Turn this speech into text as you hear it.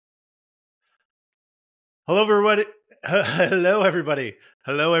Hello, everybody. Hello, everybody.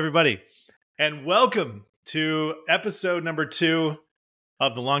 Hello, everybody. And welcome to episode number 2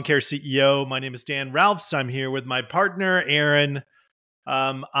 of the Lawn Care CEO. My name is Dan Ralphs. I'm here with my partner, Aaron.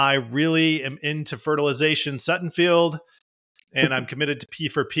 I really am into fertilization, Suttonfield, and I'm committed to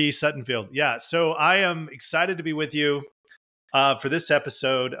P4P, Suttonfield. Yeah, so I am excited to be with you for this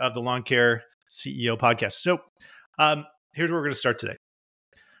episode of the Lawn Care CEO podcast. So here's where we're going to start today.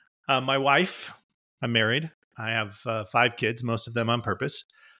 My wife, I'm married. I have 5 kids, most of them on purpose.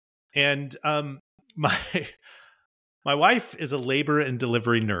 And my wife is a labor and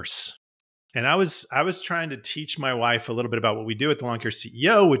delivery nurse. And I was trying to teach my wife a little bit about what we do at the Lawn Care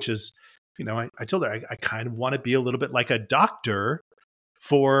CEO, which is, I told her I kind of want to be a little bit like a doctor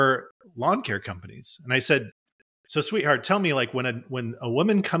for lawn care companies. And I said, so sweetheart, tell me, like, when a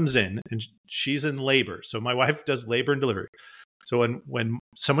woman comes in and she's in labor. So my wife does labor and delivery. So when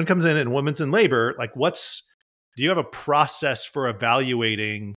someone comes in and a woman's in labor, like, do you have a process for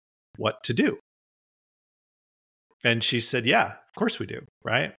evaluating what to do? And she said, yeah, of course we do,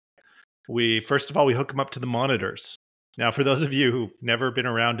 right? First of all, we hook them up to the monitors. Now, for those of you who've never been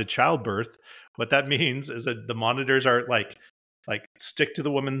around a childbirth, what that means is that the monitors are like stick to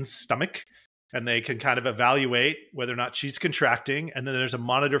the woman's stomach, and they can kind of evaluate whether or not she's contracting. And then there's a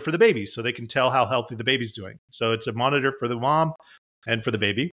monitor for the baby, so they can tell how healthy the baby's doing. So it's a monitor for the mom and for the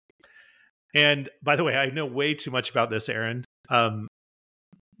baby. And by the way, I know way too much about this, Aaron.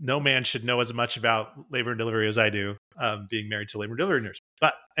 No man should know as much about labor and delivery as I do, being married to a labor and delivery nurse.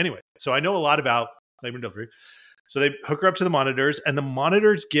 But anyway, so I know a lot about labor and delivery. So they hook her up to the monitors, and the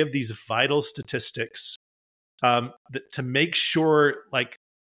monitors give these vital statistics to make sure, like,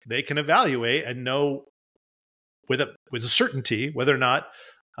 they can evaluate and know with a certainty whether or not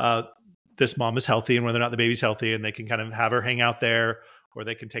this mom is healthy and whether or not the baby's healthy, and they can kind of have her hang out there, or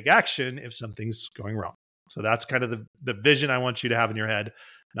they can take action if something's going wrong. So that's kind of the vision I want you to have in your head,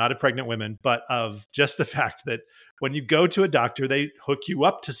 not of pregnant women, but of just the fact that when you go to a doctor, they hook you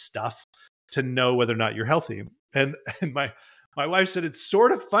up to stuff to know whether or not you're healthy. And my wife said, it's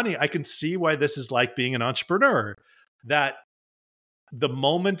sort of funny. I can see why this is like being an entrepreneur, that the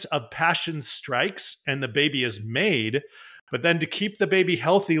moment of passion strikes and the baby is made, but then to keep the baby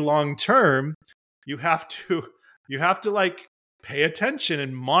healthy long term, you have to like pay attention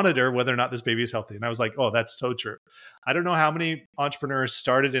and monitor whether or not this baby is healthy. And I was like, oh, that's so true. I don't know how many entrepreneurs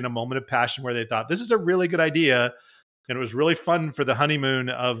started in a moment of passion where they thought this is a really good idea, and it was really fun for the honeymoon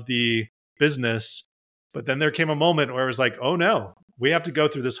of the business. But then there came a moment where it was like, oh no, we have to go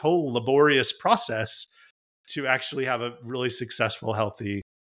through this whole laborious process to actually have a really successful, healthy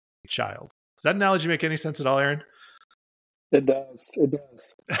child. Does that analogy make any sense at all, Aaron? It does. It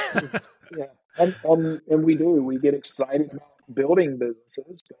does. Yeah. And we get excited about building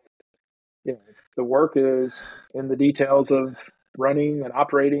businesses, but the work is in the details of running and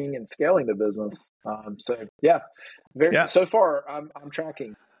operating and scaling the business. So far I'm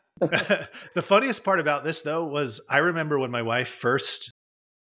tracking. The funniest part about this, though, was I remember when my wife first,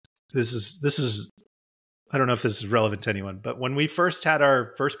 this is I don't know if this is relevant to anyone, but when we first had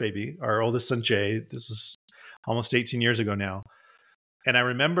our first baby, our oldest son, Jay, this is almost 18 years ago now. And I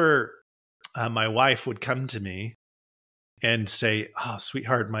remember my wife would come to me and say, oh,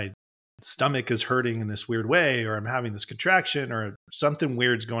 sweetheart, my stomach is hurting in this weird way, or I'm having this contraction, or something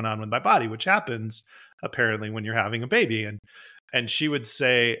weird's going on with my body, which happens apparently when you're having a baby. And she would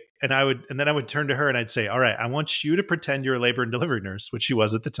say, and then I would turn to her and I'd say, all right, I want you to pretend you're a labor and delivery nurse, which she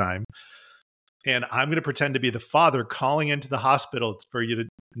was at the time. And I'm going to pretend to be the father calling into the hospital for you to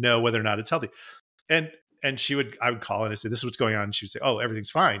know whether or not it's healthy. And I would call and I'd say, this is what's going on. And she would say, oh, everything's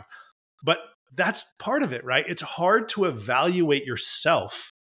fine. But that's part of it, right? It's hard to evaluate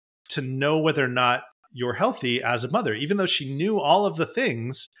yourself to know whether or not you're healthy as a mother, even though she knew all of the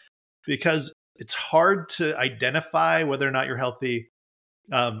things, because it's hard to identify whether or not you're healthy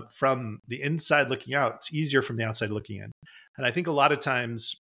from the inside looking out. It's easier from the outside looking in. And I think a lot of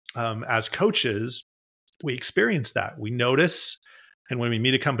times as coaches, we experience that. We notice, and when we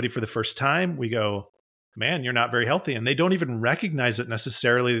meet a company for the first time, we go, man, you're not very healthy. And they don't even recognize it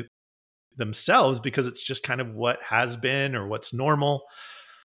necessarily themselves, because it's just kind of what has been or what's normal.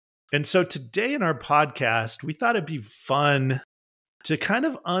 And so today in our podcast, we thought it'd be fun to kind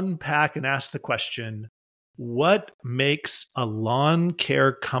of unpack and ask the question, what makes a lawn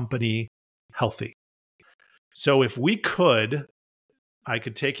care company healthy? So if we could, I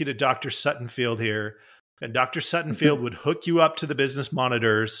could take you to Dr. Suttonfield here, and Dr. Suttonfield would hook you up to the business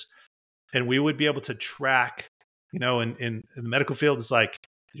monitors, and we would be able to track, in the medical field, it's like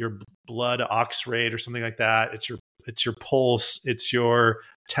your blood ox rate or something like that. It's your pulse, it's your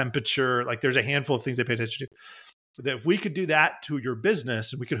temperature. Like there's a handful of things they pay attention to. That if we could do that to your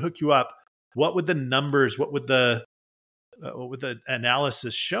business and we could hook you up, what would the numbers, what would the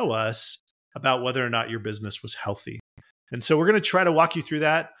analysis show us about whether or not your business was healthy? And so we're going to try to walk you through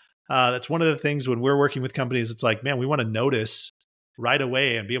that. That's one of the things when we're working with companies, it's like, man, we want to notice right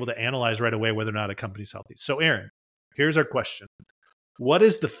away and be able to analyze right away whether or not a company's healthy. So Aaron, here's our question. What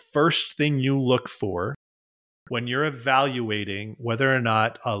is the first thing you look for when you're evaluating whether or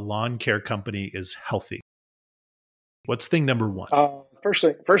not a lawn care company is healthy? What's thing number one? First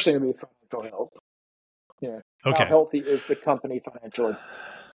thing would be financial health. Okay. How healthy is the company financially?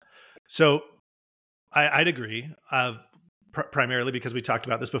 So I'd agree, primarily because we talked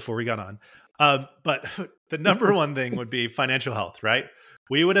about this before we got on. But the number one thing would be financial health, right?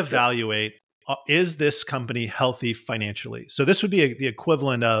 We would evaluate, is this company healthy financially? So this would be the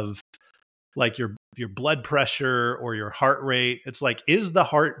equivalent of like your blood pressure or your heart rate. It's like, is the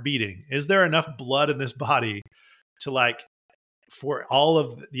heart beating? Is there enough blood in this body to for all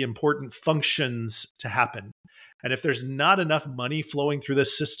of the important functions to happen? And if there's not enough money flowing through the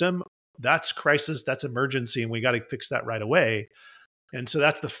system, that's crisis, that's emergency, and we got to fix that right away. And so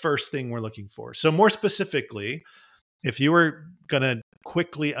that's the first thing we're looking for. So more specifically, if you were going to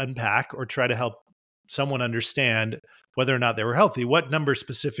quickly unpack or try to help someone understand whether or not they were healthy, what number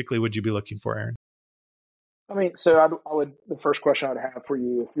specifically would you be looking for, Aaron? I mean, so I would, the first question I would have for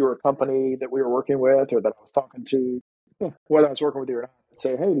you, if you were a company that we were working with or that I was talking to, whether I was working with you or not, I'd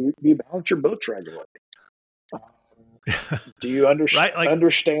say, hey, do you balance your books regularly? Do you right? Like,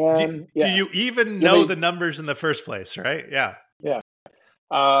 understand? Do you even know the numbers in the first place, right? Yeah. Yeah.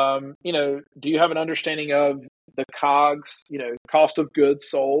 Do you have an understanding of the COGS, cost of goods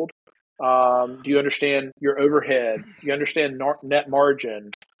sold? Do you understand your overhead? Do you understand net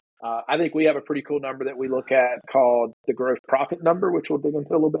margin? I think we have a pretty cool number that we look at called the gross profit number, which we'll dig into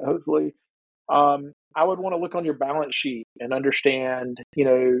a little bit, hopefully. I would want to look on your balance sheet and understand,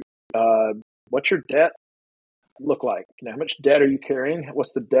 what's your debt look like? How much debt are you carrying?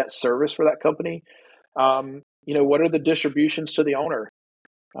 What's the debt service for that company? What are the distributions to the owner?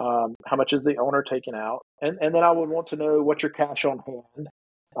 How much is the owner taking out? And then I would want to know what's your cash on hand,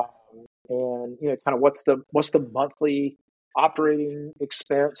 and kind of what's the monthly operating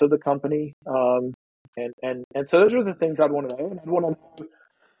expense of the company. And so those are the things I'd want to know. And I'd want to know,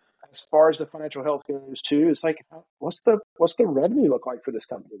 as far as the financial health goes too, it's like, what's the revenue look like for this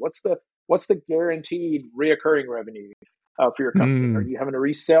company? What's the guaranteed reoccurring revenue for your company? Are you having to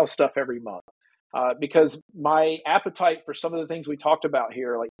resell stuff every month? Because my appetite for some of the things we talked about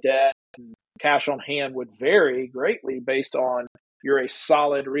here, like debt and cash on hand, would vary greatly based on you're a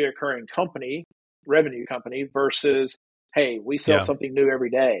solid reoccurring revenue company versus, hey, we sell something new every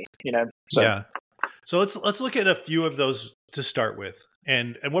day. So. Yeah. So let's look at a few of those to start with.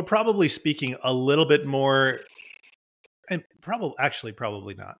 And we're probably speaking a little bit more, and probably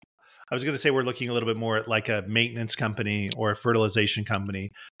not. I was going to say we're looking a little bit more at like a maintenance company or a fertilization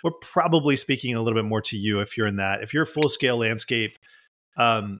company. We're probably speaking a little bit more to you if you're in that. If you're a full scale landscape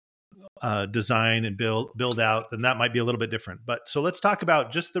design and build out, then that might be a little bit different. But so let's talk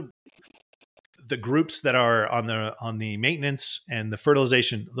about just the groups that are on the maintenance and the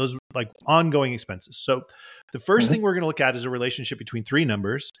fertilization, those like ongoing expenses. So the first thing we're going to look at is a relationship between three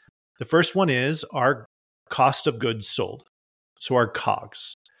numbers. The first one is our cost of goods sold. So our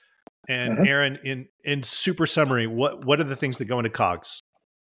COGS. And Aaron, in super summary, what are the things that go into COGS?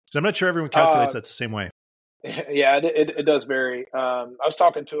 Because I'm not sure everyone calculates that the same way. Yeah, it does vary. I was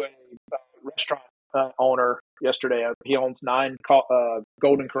talking to a restaurant owner yesterday. He owns 9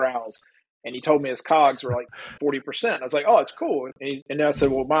 Golden Corrals, and he told me his COGS were like 40%. I was like, oh, that's cool. And then I said,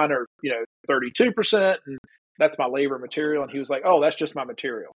 well, mine are 32%, and that's my labor material. And he was like, oh, that's just my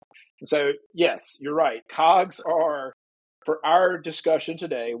material. And so, yes, you're right. COGS are, for our discussion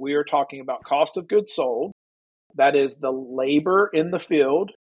today, we are talking about cost of goods sold. That is the labor in the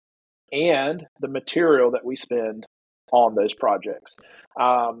field and the material that we spend on those projects.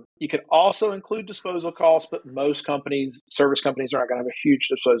 You can also include disposal costs, but most service companies, are not going to have a huge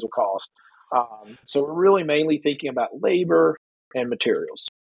disposal cost. So we're really mainly thinking about labor and materials.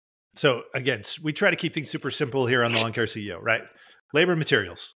 So again, we try to keep things super simple here on the Lawn Care CEO, right? Labor,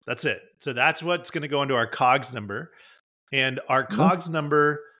 materials. That's it. So that's what's going to go into our COGS number. And our COGS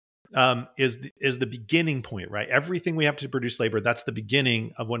number is the beginning point, right? Everything we have to produce labor, that's the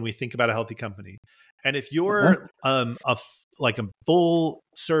beginning of when we think about a healthy company. And if you're like a full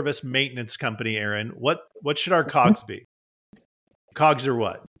service maintenance company, Aaron, what should our COGS be? COGS are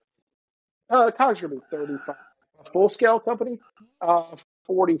what? COGS are going to be 35. A full scale company,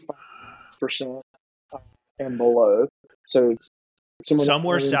 45% and below. So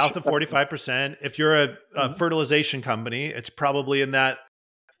somewhere south of 45%. If you're a fertilization company, it's probably in that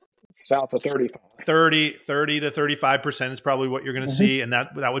south of 35. 30 to 35% is probably what you're going to see. And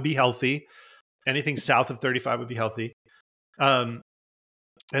that would be healthy. Anything south of 35 would be healthy. And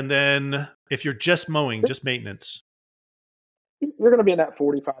then if you're just mowing, just maintenance, you're going to be in that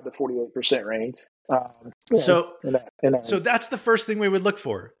 45 to 48% range. So that's the first thing we would look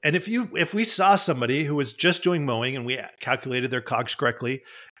for. And if we saw somebody who was just doing mowing and we calculated their COGS correctly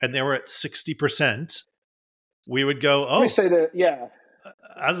and they were at 60%, we would go, let me say that,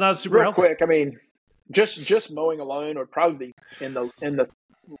 that's not super real healthy. Quick. I mean, just mowing alone would probably be in the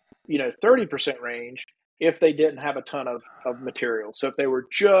 30% range if they didn't have a ton of material. So if they were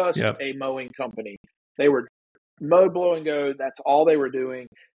just a mowing company, they were mow, blow, and go. That's all they were doing.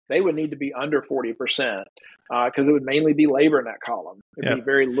 They would need to be under 40% because it would mainly be labor in that column. It'd be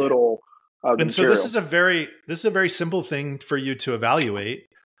very little of the material. So this is a very simple thing for you to evaluate.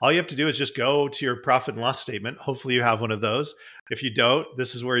 All you have to do is just go to your profit and loss statement. Hopefully you have one of those. If you don't,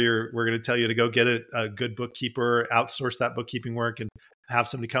 this is where we're going to tell you to go get a good bookkeeper, outsource that bookkeeping work, and have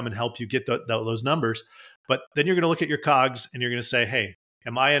somebody come and help you get those numbers. But then you're going to look at your COGS and you're going to say, hey,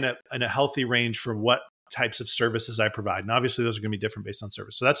 am I in a healthy range for what types of services I provide? And obviously those are going to be different based on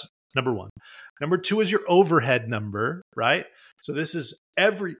service. So that's number one. Number two is your overhead number, right? So this is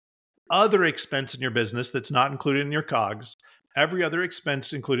every other expense in your business that's not included in your COGS. Every other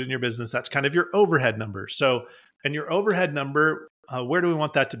expense included in your business, that's kind of your overhead number. So, and your overhead number, where do we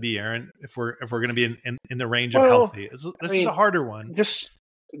want that to be, Aaron? If we're going to be in the range of healthy, this is a harder one. Just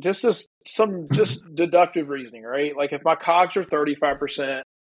deductive reasoning, right? Like if my COGS are 35%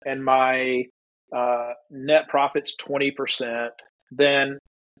 and my net profit's 20%, then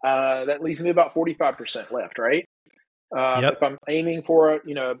that leaves me about 45% left, right? If I'm aiming for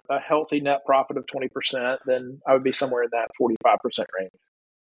a healthy net profit of 20%, then I would be somewhere in that 45% range.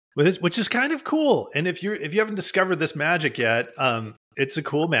 Which is kind of cool. And if you haven't discovered this magic yet, it's a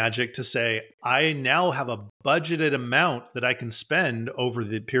cool magic to say, I now have a budgeted amount that I can spend over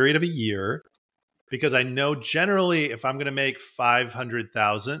the period of a year, because I know generally if I'm going to make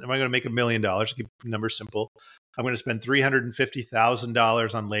 $500,000, am I going to make $1 million? To keep the numbers simple, I'm going to spend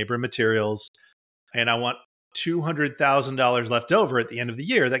 $350,000 on labor and materials, and I want $200,000 left over at the end of the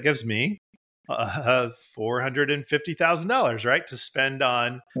year. That gives me $450,000, right, to spend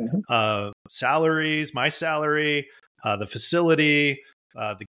on salaries, my salary, the facility,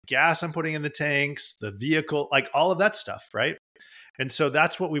 the gas I'm putting in the tanks, the vehicle, like all of that stuff, right? And so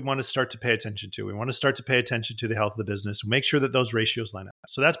that's what we want to start to pay attention to. We want to start to pay attention to the health of the business, make sure that those ratios line up.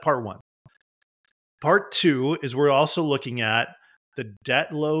 So that's part one. Part two is we're also looking at the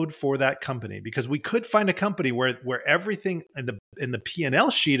debt load for that company, because we could find a company where everything in the P&L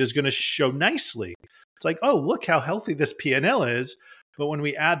sheet is going to show nicely. It's like, oh, look how healthy this P&L is. But when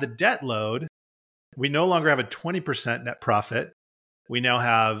we add the debt load, we no longer have a 20% net profit. We now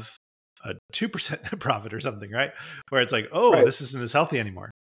have a 2% net profit or something, right? Where it's like, oh, This isn't as healthy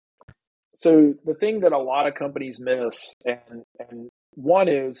anymore. So the thing that a lot of companies miss, and one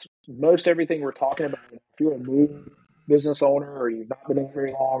is most everything we're talking about, if you're a new business owner or you've not been in it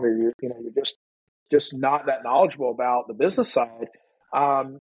very long, or you're just not that knowledgeable about the business side,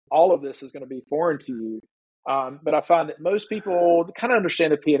 all of this is going to be foreign to you. But I find that most people kind of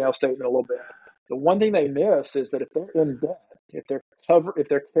understand the P&L statement a little bit. The one thing they miss is that if they're in debt, if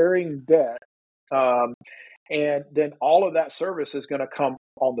they're carrying debt, and then all of that service is going to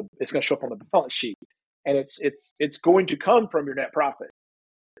it's going to show up on the balance sheet, and it's going to come from your net profit.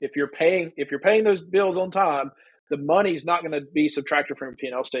 If you're paying those bills on time, the money's not going to be subtracted from your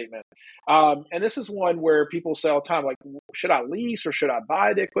P&L statement. And this is one where people say all the time, like, should I lease or should I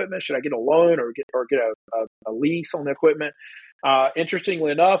buy the equipment? Should I get a loan or get a lease on the equipment?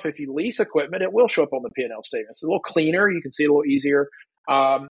 Interestingly enough, if you lease equipment, it will show up on the P&L statement. It's a little cleaner. You can see it a little easier.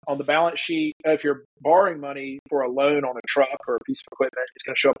 On the balance sheet, if you're borrowing money for a loan on a truck or a piece of equipment, it's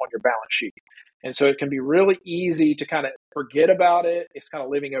going to show up on your balance sheet. And so it can be really easy to kind of forget about it. It's kind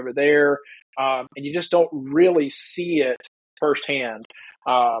of living over there. And you just don't really see it firsthand.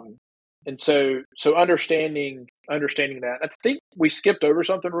 And so understanding that. I think we skipped over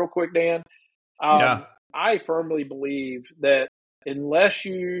something real quick, Dan. I firmly believe that unless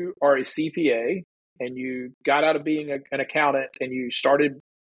you are a CPA and you got out of being an accountant and you started,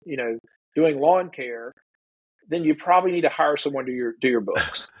 doing lawn care, then you probably need to hire someone to do your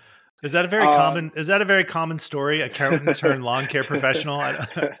books. Is that a very common story? Accountant turned lawn care professional? I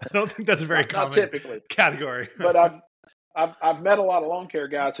don't think that's a very common typically category. But I've met a lot of lawn care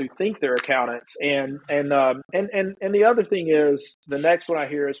guys who think they're accountants, and the other thing is, the next one I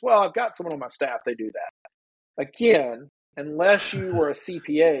hear is, well, I've got someone on my staff, they do that. Again, unless you were a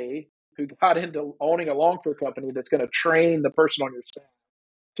CPA who got into owning a lawn care company that's going to train the person on your staff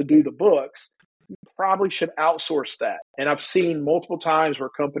to do the books, you probably should outsource that. And I've seen multiple times where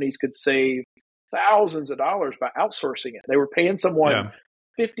companies could save thousands of dollars by outsourcing it. They were paying someone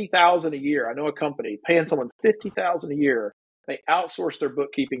 $50,000 a year. I know a company paying someone $50,000 a year. They outsourced their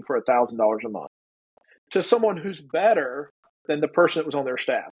bookkeeping for $1,000 a month to someone who's better than the person that was on their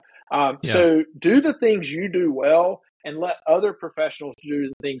staff. So do the things you do well and let other professionals do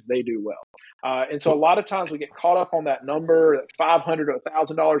the things they do well. And so a lot of times we get caught up on that number, that $500 to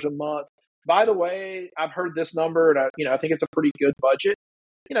 $1,000 a month. By the way, I've heard this number, and I think it's a pretty good budget.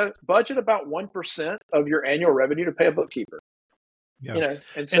 Budget about 1% of your annual revenue to pay a bookkeeper. Yeah.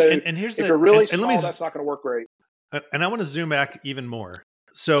 And so and here's if you're really and small, that's not going to work great. And I want to zoom back even more.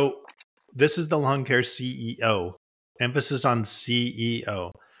 So this is the Lawn Care CEO, emphasis on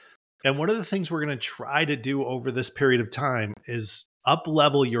CEO. And one of the things we're going to try to do over this period of time is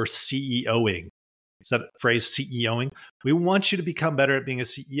up-level your CEOing. Is that phrase, CEOing? We want you to become better at being a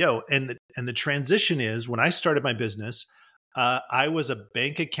CEO. And the transition is, when I started my business, I was a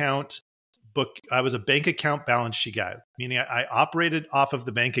bank account balance sheet guy, meaning I operated off of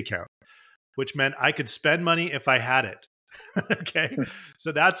the bank account, which meant I could spend money if I had it. Okay.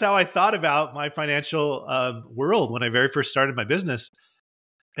 So that's how I thought about my financial world when I very first started my business.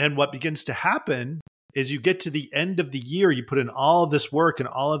 And what begins to happen is you get to the end of the year, you put in all of this work and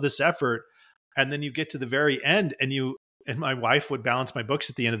all of this effort, and then you get to the very end and my wife would balance my books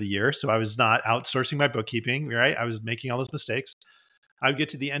at the end of the year. So I was not outsourcing my bookkeeping, right? I was making all those mistakes. I would get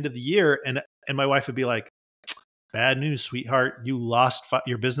to the end of the year and my wife would be like, "Bad news, sweetheart.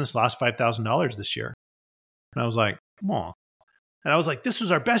 Your business lost $5,000 this year." And I was like, "Aw." And I was like, "This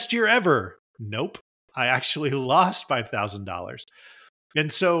was our best year ever." Nope. I actually lost $5,000. And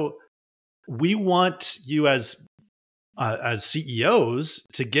so we want you as CEOs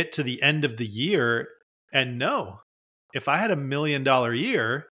to get to the end of the year and know, if I had $1 million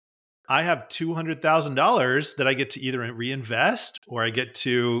year, I have $200,000 that I get to either reinvest or I get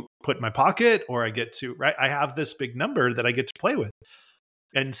to put in my pocket or I get to, right? I have this big number that I get to play with,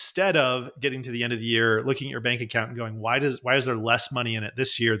 instead of getting to the end of the year, looking at your bank account and going, why is there less money in it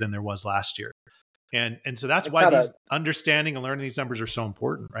this year than there was last year? And so that's why these understanding and learning these numbers are so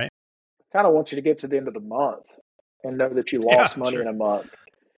important, right? I kind of want you to get to the end of the month and know that you lost money in a month.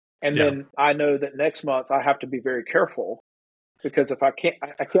 And then I know that next month I have to be very careful, because if I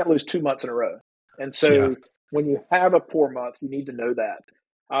can't lose 2 months in a row. And so when you have a poor month, you need to know that.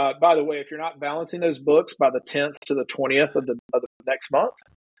 By the way, if you're not balancing those books by the 10th to the 20th of the next month,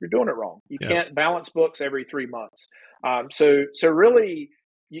 you're doing it wrong. You can't balance books every 3 months. So really,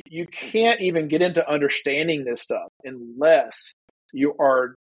 you can't even get into understanding this stuff unless you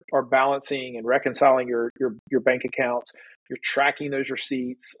are balancing and reconciling your bank accounts. You're tracking those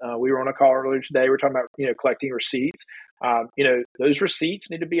receipts. We were on a call earlier today. We're talking about collecting receipts. Those receipts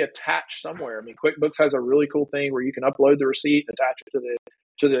need to be attached somewhere. I mean, QuickBooks has a really cool thing where you can upload the receipt and attach it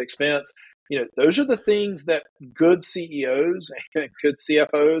to the expense. Those are the things that good CEOs and good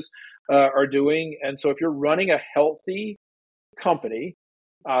CFOs are doing. And so if you're running a healthy company,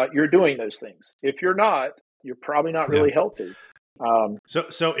 you're doing those things. If you're not, you're probably not really healthy.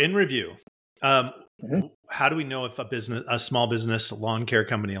 So in review, how do we know if a small business, a lawn care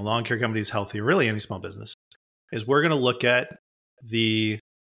company is healthy, or really any small business? Is we're going to look at the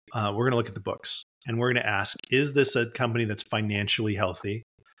books, and we're going to ask, is this a company that's financially healthy?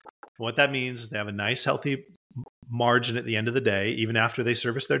 And what that means is they have a nice, healthy margin at the end of the day, even after they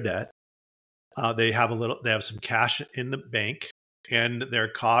service their debt. They have some cash in the bank, and their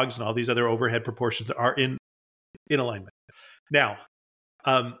COGS and all these other overhead proportions are in alignment. Now,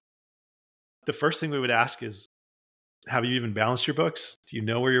 the first thing we would ask is, have you even balanced your books? Do you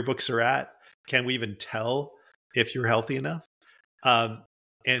know where your books are at? Can we even tell if you're healthy enough?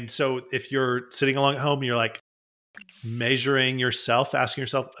 And so if you're sitting along at home and you're like measuring yourself, asking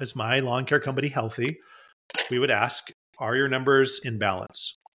yourself, is my lawn care company healthy? We would ask, are your numbers in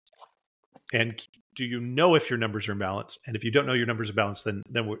balance? And do you know if your numbers are in balance? And if you don't know your numbers are balanced, then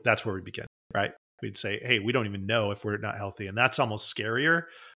that's where we begin, right? We'd say, hey, we don't even know if we're not healthy. And that's almost scarier,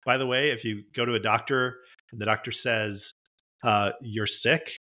 by the way. If you go to a doctor and the doctor says you're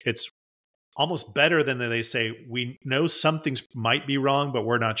sick, it's almost better than they say, we know some things might be wrong, but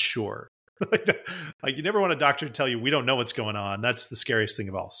we're not sure. Like you never want a doctor to tell you, we don't know what's going on. That's the scariest thing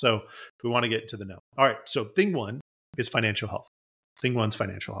of all. So we want to get into the know. All right. So thing one is financial health. Thing one's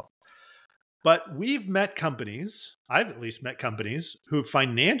financial health. But I've at least met companies who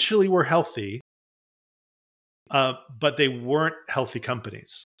financially were healthy, but they weren't healthy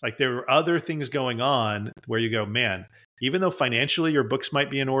companies. Like there were other things going on where you go, man, even though financially your books might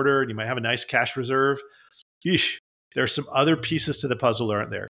be in order and you might have a nice cash reserve, yeesh, there are some other pieces to the puzzle that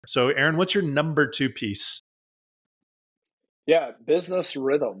aren't there. So Aaron, what's your number 2 piece? Yeah, business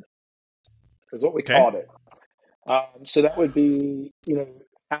rhythm is what we Okay. called it. So that would be,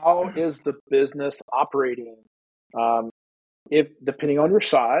 how is the business operating? If depending on your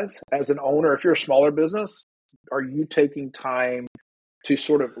size, as an owner, if you're a smaller business, are you taking time to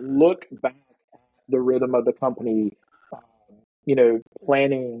sort of look back at the rhythm of the company,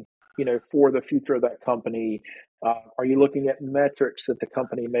 planning, for the future of that company? Are you looking at metrics that the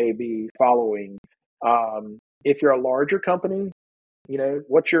company may be following? If you're a larger company,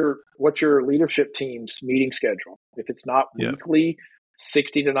 what's your leadership team's meeting schedule? If it's not Yeah. weekly,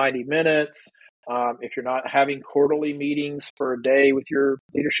 60 to 90 minutes. If you're not having quarterly meetings for a day with your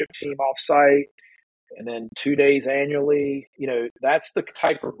leadership team offsite, and then 2 days annually, that's the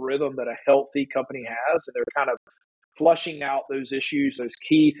type of rhythm that a healthy company has. And they're kind of flushing out those issues, those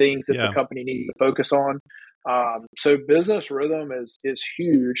key things that the Yeah. company needs to focus on. So business rhythm is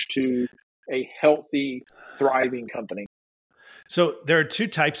huge to a healthy, thriving company. So there are 2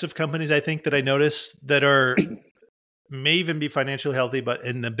 types of companies I think that I notice that may even be financially healthy, but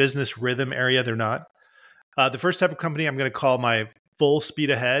in the business rhythm area, they're not. The first type of company I'm going to call my full speed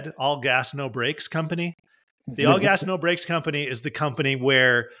ahead, all gas, no brakes company. The all gas, no brakes company is the company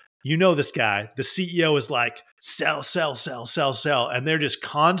where this guy, the CEO is like, sell, sell, sell, sell, sell. And they're just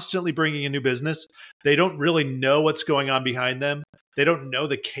constantly bringing in new business. They don't really know what's going on behind them. They don't know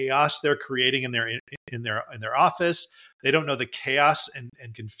the chaos they're creating in their office. They don't know the chaos and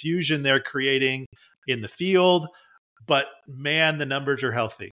confusion they're creating in the field. But man, the numbers are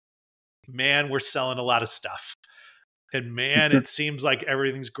healthy. Man, we're selling a lot of stuff. And man, it seems like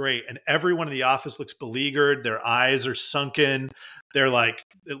everything's great. And everyone in the office looks beleaguered. Their eyes are sunken. They're like,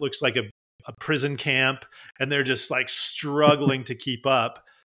 it looks like a prison camp. And they're just like struggling to keep up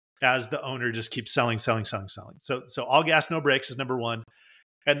as the owner just keeps selling, selling, selling, selling. So all gas, no brakes is number 1.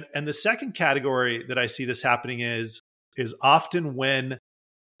 And the second category that I see this happening is often when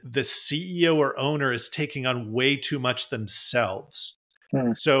the CEO or owner is taking on way too much themselves.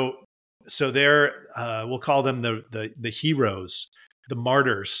 So they're we'll call them the heroes, the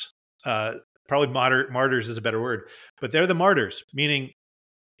martyrs. Probably martyrs is a better word, but they're the martyrs, meaning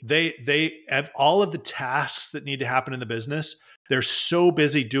they have all of the tasks that need to happen in the business. They're so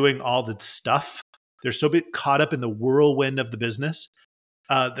busy doing all the stuff. They're so caught up in the whirlwind of the business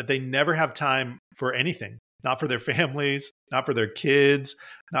that they never have time for anything. Not for their families, not for their kids,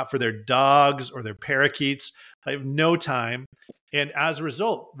 not for their dogs or their parakeets. They have no time. And as a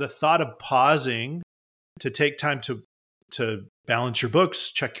result, the thought of pausing to take time to balance your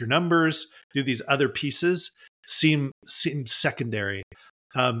books, check your numbers, do these other pieces seem secondary.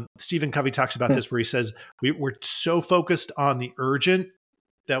 Stephen Covey talks about this where he says, we're so focused on the urgent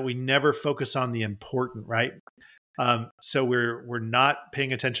that we never focus on the important, right? So we're not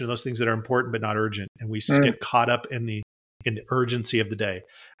paying attention to those things that are important but not urgent, and we get caught up in the urgency of the day.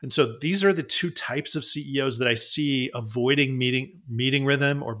 And so these are the 2 types of CEOs that I see avoiding meeting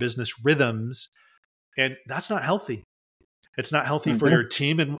rhythm or business rhythms, and that's not healthy. It's not healthy for your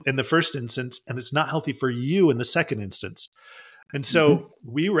team in the first instance, and it's not healthy for you in the second instance. And so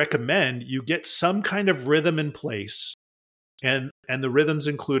we recommend you get some kind of rhythm in place, and the rhythms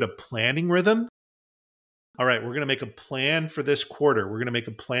include a planning rhythm. All right, we're going to make a plan for this quarter. We're going to make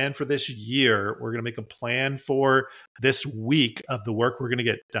a plan for this year. We're going to make a plan for this week of the work we're going to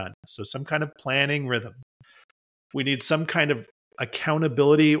get done. So some kind of planning rhythm. We need some kind of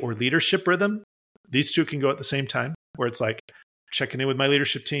accountability or leadership rhythm. These 2 can go at the same time, where it's like checking in with my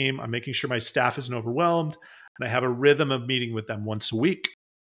leadership team. I'm making sure my staff isn't overwhelmed. And I have a rhythm of meeting with them once a week.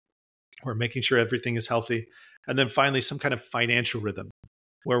 We're making sure everything is healthy. And then finally, some kind of financial rhythm,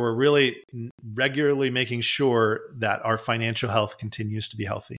 where we're really regularly making sure that our financial health continues to be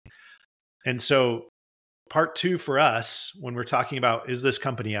healthy. And so part 2 for us, when we're talking about, is this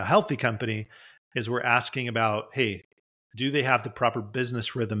company a healthy company, is we're asking about, hey, do they have the proper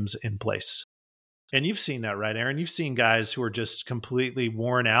business rhythms in place? And you've seen that, right, Aaron? You've seen guys who are just completely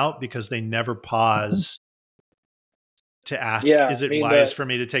worn out because they never pause to ask, is it wise for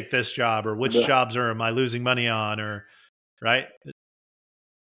me to take this job, or which jobs am I losing money on, or right?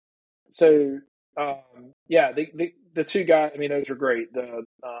 So, the 2 guys, those are great. The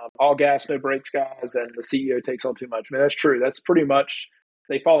all gas, no brakes guys, and the CEO takes on too much. That's true. That's pretty much,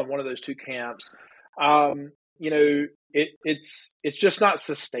 they fall in one of those 2 camps. It's just not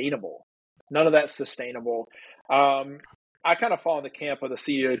sustainable. None of that's sustainable. I kind of fall in the camp of the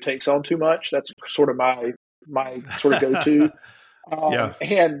CEO takes on too much. That's sort of my sort of go-to. Yeah.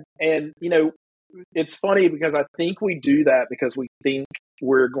 And it's funny because I think we do that because we think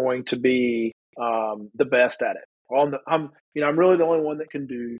we're going to be the best at it. I'm really the only one that can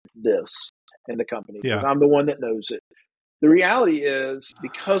do this in the company because Yeah. I'm the one that knows it. The reality is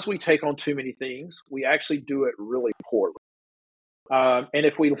because we take on too many things, we actually do it really poorly. And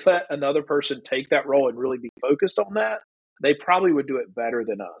if we let another person take that role and really be focused on that, they probably would do it better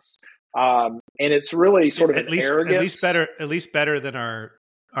than us. And it's really sort of At an least arrogance. at least better than our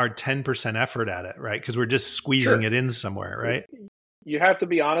 10% effort at it, right? Because we're just squeezing Sure. it in somewhere, right? You have to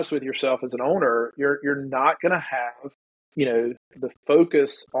be honest with yourself as an owner. You're not going to have, the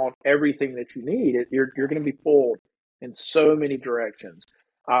focus on everything that you need. You're going to be pulled in so many directions.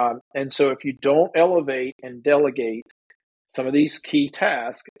 And so if you don't elevate and delegate some of these key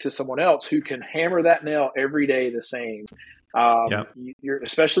tasks to someone else who can hammer that nail every day the same. Yeah. You're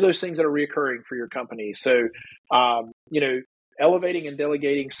especially those things that are reoccurring for your company. So, elevating and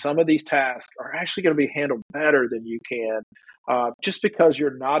delegating some of these tasks are actually going to be handled better than you can, just because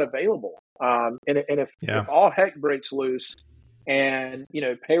you're not available. And if all heck breaks loose, and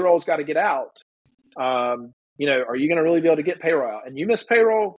payroll's got to get out, are you going to really be able to get payroll out? And you miss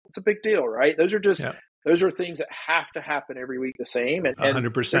payroll, it's a big deal, right? Those are things that have to happen every week the same. And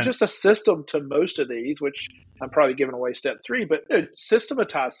 100%. there's just a system to most of these, which I'm probably giving away step 3, but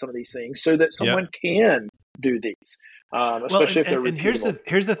systematize some of these things so that someone can do these, especially if they're repeatable. And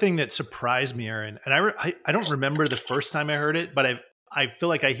here's the thing that surprised me, Aaron. And I don't remember the first time I heard it, but I feel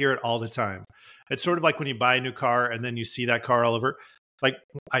like I hear it all the time. It's sort of like when you buy a new car and then you see that car all over. Like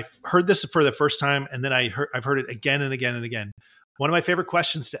I heard this for the first time, and then I've heard it again and again and again. One of my favorite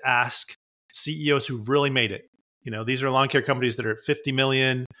questions to ask CEOs who've really made it. These are lawn care companies that are at 50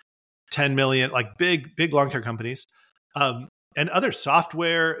 million, 10 million, like big lawn care companies, and other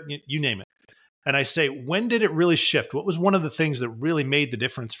software, you name it. And I say, when did it really shift? What was one of the things that really made the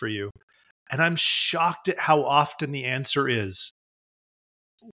difference for you? And I'm shocked at how often the answer is,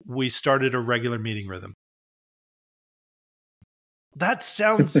 we started a regular meeting rhythm. That's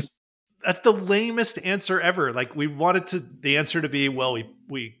the lamest answer ever. Like we wanted the answer to be, well,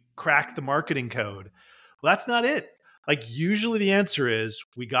 we cracked the marketing code. Well, that's not it. Like usually the answer is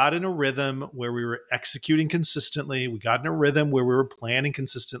we got in a rhythm where we were executing consistently. We got in a rhythm where we were planning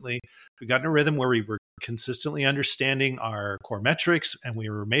consistently. We got in a rhythm where we were consistently understanding our core metrics and we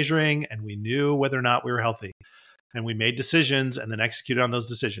were measuring and we knew whether or not we were healthy. And we made decisions and then executed on those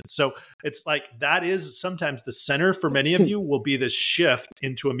decisions. So it's like that is sometimes the center for many of you will be this shift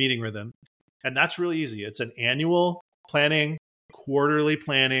into a meeting rhythm. And that's really easy. It's an annual planning, quarterly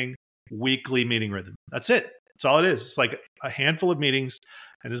planning, weekly meeting rhythm. That's it. That's all it is. It's like a handful of meetings.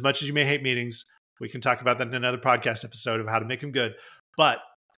 And as much as you may hate meetings, we can talk about that in another podcast episode of how to make them good. But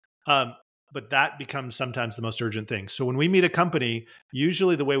that becomes sometimes the most urgent thing. So when we meet a company,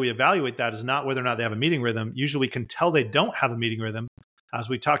 usually the way we evaluate that is not whether or not they have a meeting rhythm. Usually we can tell they don't have a meeting rhythm as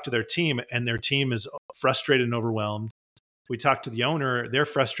we talk to their team and their team is frustrated and overwhelmed. We talk to the owner, they're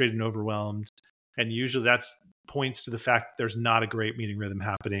frustrated and overwhelmed. And usually that points to the fact there's not a great meeting rhythm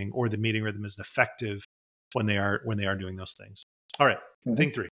happening or the meeting rhythm isn't effective when they are doing those things. All right,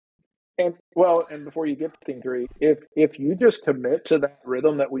 thing 3. And before you get to thing 3, if you just commit to that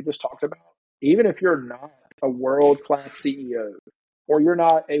rhythm that we just talked about, even if you're not a world-class CEO or you're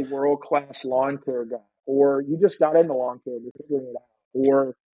not a world-class lawn care guy, or you just got into lawn care, you're figuring it out,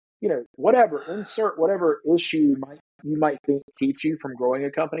 or whatever, insert whatever issue you might think keeps you from growing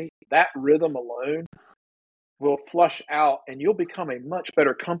a company, that rhythm alone will flush out and you'll become a much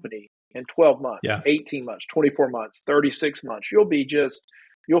better company in 12 months, 18 months, 24 months, 36 months. You'll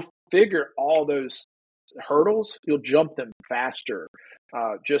figure all those hurdles, you'll jump them faster,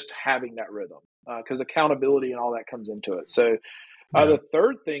 just having that rhythm, because accountability and all that comes into it. So the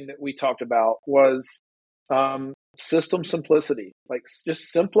third thing that we talked about was system simplicity, like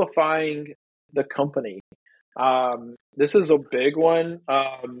just simplifying the company. This is a big one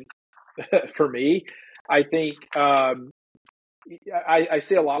for me. I think I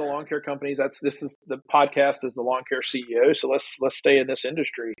see a lot of lawn care companies. This is the podcast is the lawn care CEO. So let's stay in this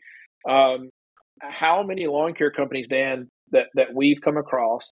industry. How many lawn care companies, Dan, that we've come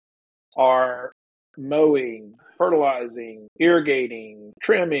across are mowing, fertilizing, irrigating,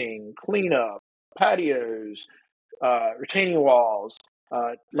 trimming, cleanup, patios, retaining walls,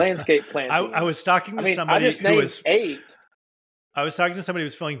 landscape planting. I was talking to somebody who was 8. I was talking to somebody who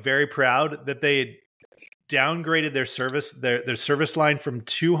was feeling very proud that they had downgraded their service line from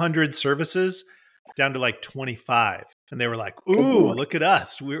 200 services down to like 25. And they were like, ooh, look at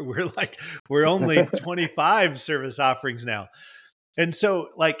us. We're only 25 service offerings now. And so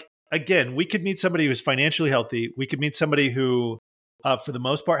like, again, we could meet somebody who's financially healthy. We could meet somebody who, for the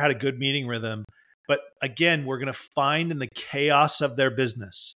most part, had a good meeting rhythm. But again, we're going to find in the chaos of their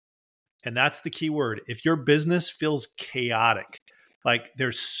business. And that's the key word. If your business feels chaotic, like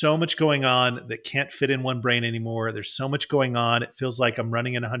there's so much going on that can't fit in one brain anymore. There's so much going on. It feels like I'm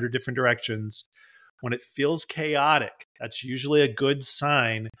running in 100 different directions. When it feels chaotic, that's usually a good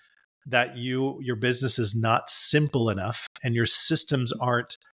sign that your business is not simple enough and your systems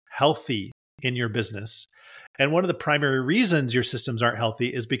aren't healthy in your business. And one of the primary reasons your systems aren't healthy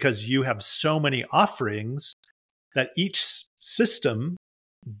is because you have so many offerings that each system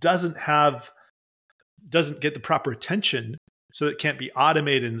doesn't get the proper attention, so that it can't be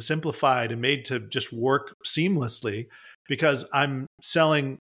automated and simplified and made to just work seamlessly, because I'm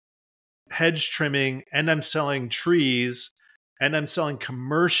selling hedge trimming and I'm selling trees and I'm selling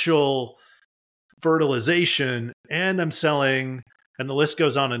commercial fertilization and I'm selling, and the list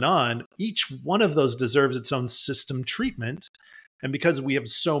goes on and on. Each one of those deserves its own system treatment. And because we have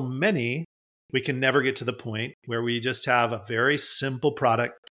so many, we can never get to the point where we just have a very simple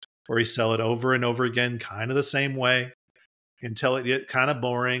product where we sell it over and over again, kind of the same way, until it gets kind of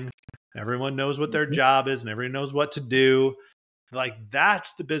boring. Everyone knows what their job is and everyone knows what to do. Like,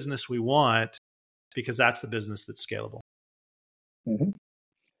 that's the business we want, because that's the business that's scalable. Mm-hmm.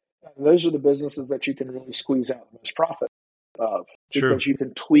 Those are the businesses that you can really squeeze out the most profit of, because you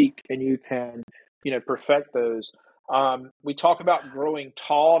can tweak and you can, perfect those. We talk about growing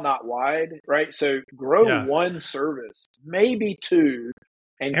tall, not wide, right? So grow one service, maybe two.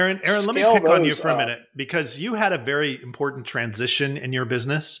 And Aaron, let me pick on you for a minute, because you had a very important transition in your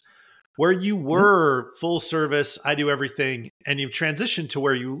business where you were full service, I do everything, and you've transitioned to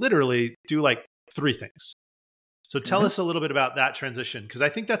where you literally do like 3 things. So tell us a little bit about that transition, because I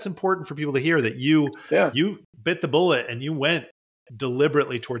think that's important for people to hear, that you bit the bullet and you went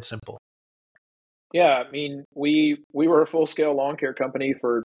deliberately towards simple. Yeah, I mean, we were a full scale lawn care company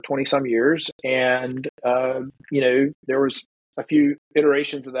for 20 some years, and there was a few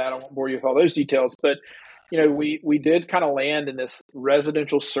iterations of that. I won't bore you with all those details, but we did kind of land in this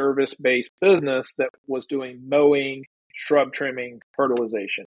residential service based business that was doing mowing, shrub trimming,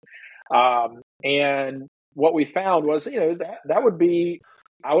 fertilization, and what we found was, that would be,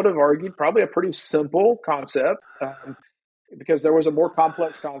 I would have argued, probably a pretty simple concept, because there was a more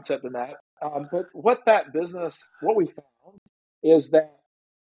complex concept than that. But what we found is that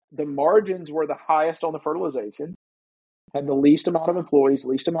the margins were the highest on the fertilization, had the least amount of employees,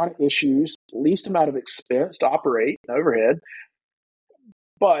 least amount of issues, least amount of expense to operate, overhead.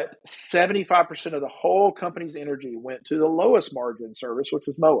 But 75% of the whole company's energy went to the lowest margin service, which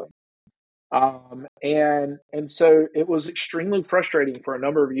was mowing. And so it was extremely frustrating for a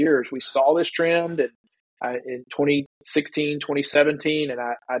number of years. We saw this trend in 2016, 2017, and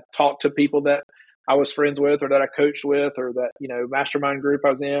I talked to people that I was friends with or that I coached with or that, mastermind group I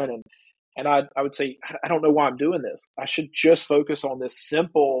was in. And I would say, I don't know why I'm doing this. I should just focus on this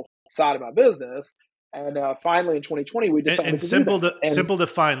simple side of my business. And finally in 2020, we decided simple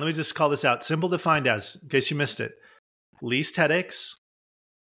defined. Let me just call this out. Simple defined as, in case you missed it, least headaches.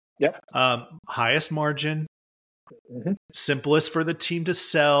 Yep. Highest margin, simplest for the team to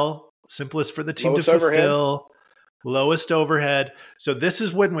sell, simplest for the team lowest to fulfill, lowest overhead. So this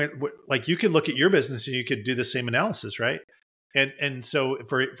is when we're like, you could look at your business and you could do the same analysis, right? And so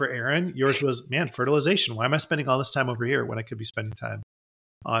for Aaron, yours was, fertilization. Why am I spending all this time over here when I could be spending time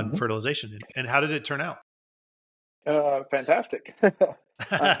on fertilization? And how did it turn out? Fantastic.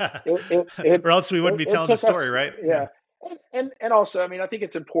 Or else we wouldn't be telling the story, right? Yeah. And also, I mean, I think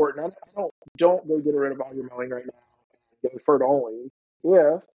it's important. Don't go get rid of all your mowing right now. Go fert only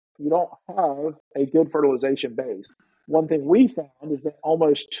if you don't have a good fertilization base. One thing we found is that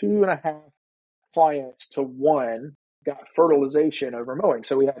almost 2.5 clients to 1 got fertilization over mowing.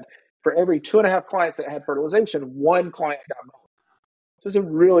 So we had, for every 2.5 clients that had fertilization, 1 client got mowing. So it's a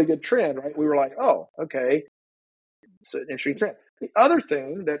really good trend, right? We were like, oh, okay, it's an interesting trend. The other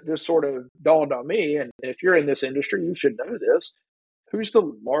thing that just sort of dawned on me, and if you're in this industry, you should know this: who's the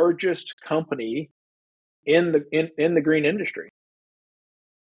largest company in the green industry?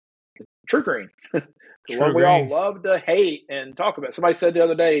 True Green, the one we all love to hate and talk about. Somebody said the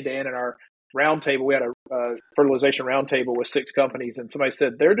other day, Dan, in our roundtable, we had a fertilization roundtable with 6 companies, and somebody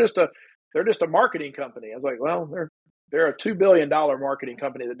said they're just a marketing company. I was like, well, they're a $2 billion marketing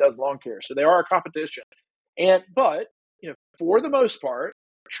company that does lawn care, so they are a competition. But for the most part,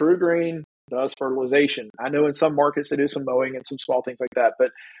 True Green does fertilization. I know in some markets they do some mowing and some small things like that, but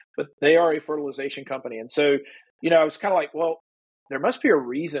they are a fertilization company. And so, I was kind of like, well, there must be a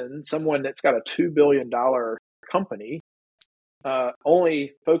reason someone that's got a $2 billion company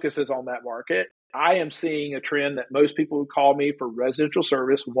only focuses on that market. I am seeing a trend that most people who call me for residential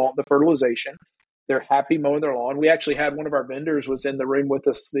service want the fertilization. They're happy mowing their lawn. We actually had one of our vendors was in the room with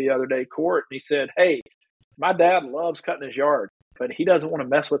us the other day, Court, and he said, "Hey, my dad loves cutting his yard, but he doesn't want to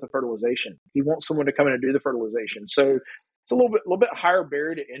mess with the fertilization. He wants someone to come in and do the fertilization." So it's a little bit higher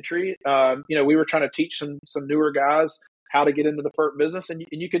barrier to entry. We were trying to teach some newer guys how to get into the FERT business, and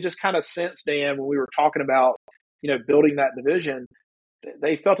you could just kind of sense, Dan, when we were talking about building that division,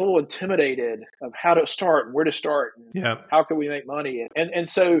 they felt a little intimidated of how to start and where to start and how can we make money. And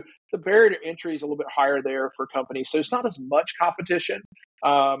so the barrier to entry is a little bit higher there for companies. So it's not as much competition.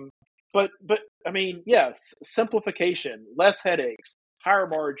 But I mean, yes, simplification, less headaches, higher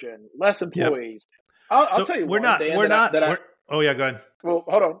margin, less employees. I'll tell you go ahead. Well,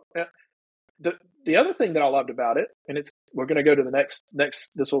 hold on. The other thing that I loved about it, and we're going to go to the next,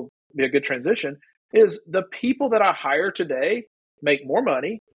 this will be a good transition, is the people that I hire today make more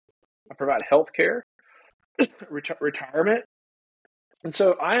money. I provide healthcare, retirement. And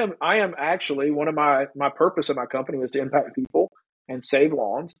so I am actually, one of my purpose of my company was to impact people and save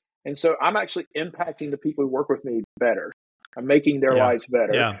lawns. And so I'm actually impacting the people who work with me better. I'm making their lives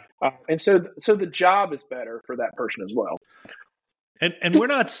better. Yeah. And so the job is better for that person as well. And we're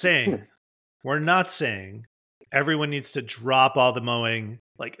not saying everyone needs to drop all the mowing.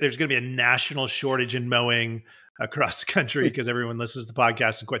 Like there's going to be a national shortage in mowing across the country because everyone listens to the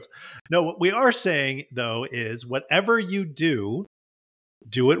podcast and quits. No, what we are saying though is whatever you do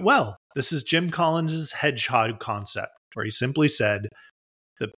it well. This is Jim Collins' hedgehog concept, where he simply said,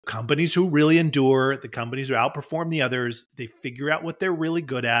 the companies who really endure, the companies who outperform the others, they figure out what they're really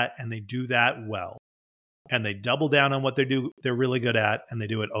good at and they do that well. And they double down on what they're really good at, and they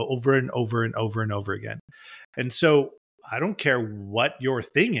do it over and over and over and over again. And so I don't care what your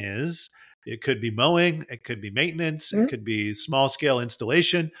thing is. It could be mowing, it could be maintenance, it could be small scale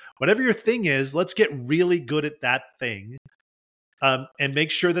installation. Whatever your thing is, let's get really good at that thing. And make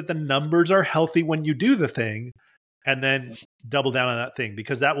sure that the numbers are healthy when you do the thing, and then double down on that thing,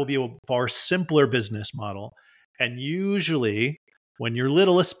 because that will be a far simpler business model. And usually when you're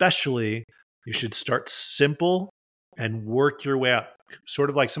little, especially, you should start simple and work your way up.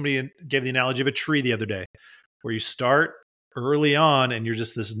 Sort of like somebody gave the analogy of a tree the other day, where you start early on and you're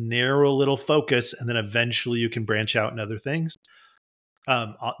just this narrow little focus, and then eventually you can branch out in other things.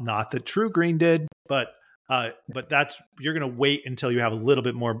 Not that True Green did, but that's, you're going to wait until you have a little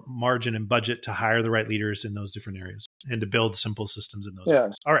bit more margin and budget to hire the right leaders in those different areas and to build simple systems in those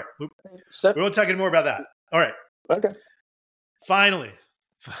areas. All right. We won't talk any more about that. All right. Okay. Finally,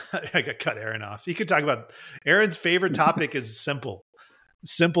 I got cut Aaron off. He could talk about Aaron's favorite topic is simple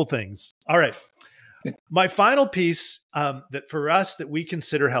things. All right. My final piece that for us that we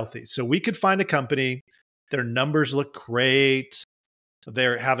consider healthy. So we could find a company, their numbers look great. They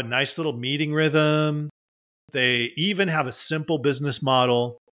have a nice little meeting rhythm. They even have a simple business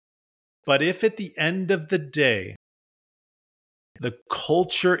model. But if at the end of the day, the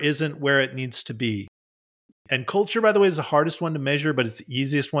culture isn't where it needs to be, and culture, by the way, is the hardest one to measure, but it's the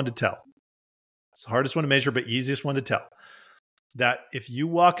easiest one to tell. It's the hardest one to measure, but easiest one to tell. That if you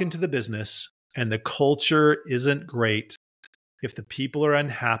walk into the business and the culture isn't great, if the people are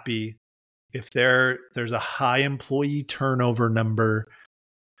unhappy, if there's a high employee turnover number,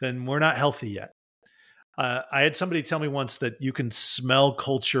 then we're not healthy yet. I had somebody tell me once that you can smell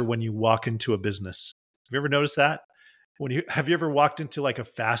culture when you walk into a business. Have you ever noticed that? Have you ever walked into like a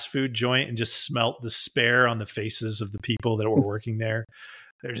fast food joint and just smelt despair on the faces of the people that were working there?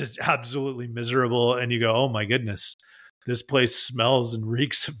 They're just absolutely miserable. And you go, oh my goodness, this place smells and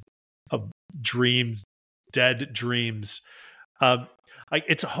reeks of dreams, dead dreams. Like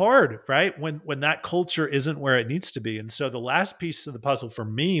it's hard, right? When that culture isn't where it needs to be. And so the last piece of the puzzle for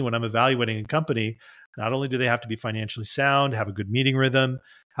me when I'm evaluating a company, not only do they have to be financially sound, have a good meeting rhythm,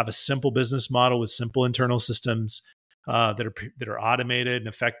 have a simple business model with simple internal systems that are automated and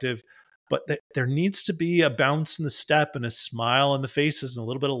effective, but there needs to be a bounce in the step and a smile on the faces and a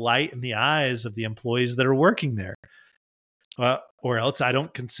little bit of light in the eyes of the employees that are working there. Or else I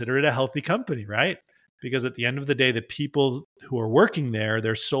don't consider it a healthy company, right? Because at the end of the day, the people who are working there,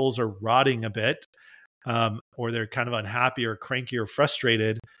 their souls are rotting a bit, or they're kind of unhappy or cranky or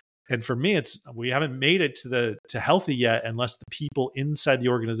frustrated. And for me, we haven't made it to healthy yet unless the people inside the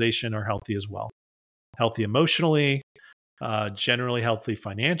organization are healthy as well. Healthy emotionally, generally healthy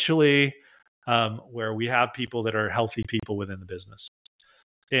financially, where we have people that are healthy people within the business.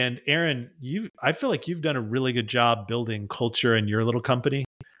 And Aaron, I feel like you've done a really good job building culture in your little company.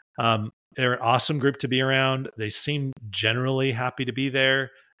 They're an awesome group to be around. They seem generally happy to be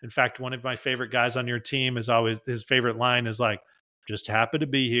there. In fact, one of my favorite guys on your team is always, his favorite line is like, just happy to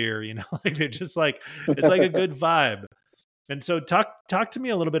be here. Like they're just like, it's like a good vibe. And so talk to me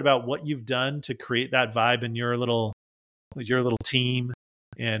a little bit about what you've done to create that vibe in your little team,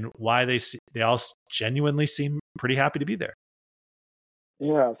 and why they all genuinely seem pretty happy to be there.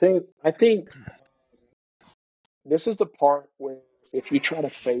 Yeah, I think this is the part where if you try to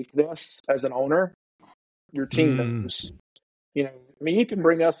fake this as an owner, your team knows. I mean, you can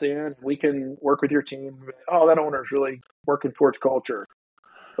bring us in, we can work with your team. Oh, that owner is really working towards culture.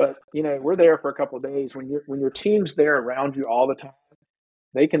 But we're there for a couple of days. When your team's there around you all the time,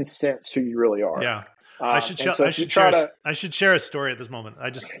 they can sense who you really are. Yeah. And so if you try to, I should share a story at this moment.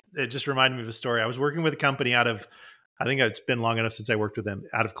 It just reminded me of a story. I was working with a company out of, I think it's been long enough since I worked with them,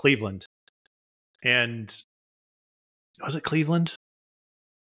 out of Cleveland. And was it Cleveland?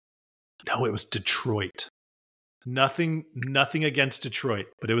 No, it was Detroit. Nothing against Detroit,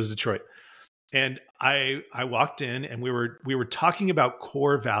 but it was Detroit. And I walked in, and we were talking about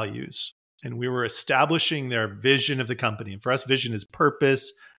core values, and we were establishing their vision of the company. And for us, vision is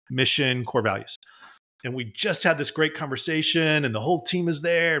purpose, mission, core values. And we just had this great conversation, and the whole team is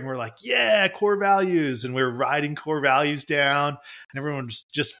there, and we're like, yeah, core values. And we were writing core values down, and everyone was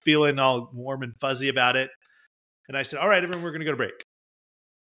just feeling all warm and fuzzy about it. And I said, all right, everyone, we're going to go to break.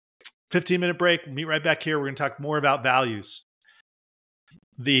 15-minute break. Meet right back here. We're going to talk more about values.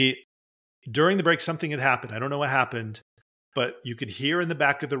 During the break, something had happened. I don't know what happened, but you could hear in the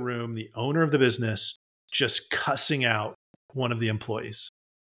back of the room, the owner of the business just cussing out one of the employees.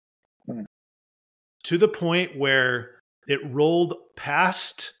 To the point where it rolled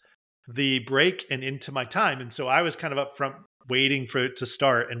past the break and into my time. And so I was kind of up front waiting for it to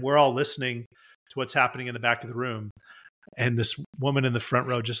start, and we're all listening to what's happening in the back of the room. And this woman in the front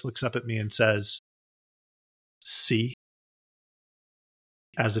row just looks up at me and says, see,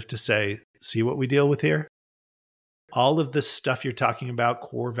 as if to say, see what we deal with here? All of this stuff you're talking about,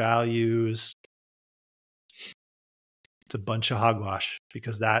 core values, it's a bunch of hogwash,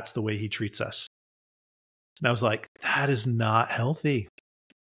 because that's the way he treats us. And I was like, that is not healthy.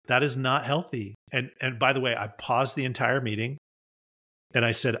 That is not healthy. And by the way, I paused the entire meeting, and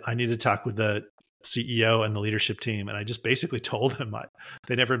I said, I need to talk with the CEO and the leadership team. And I just basically told them,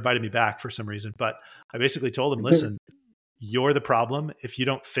 they never invited me back for some reason, but I basically told them, listen, you're the problem. If you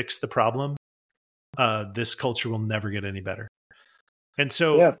don't fix the problem, this culture will never get any better. And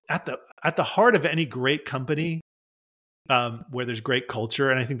so at the heart of any great company, where there's great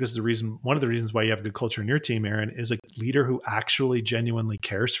culture, and I think this is one of the reasons why you have good culture in your team, Aaron, is a leader who actually genuinely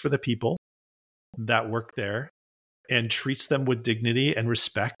cares for the people that work there and treats them with dignity and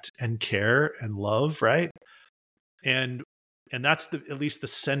respect and care and love, right? And that's at least the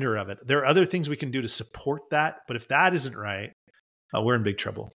center of it. There are other things we can do to support that, but if that isn't right, we're in big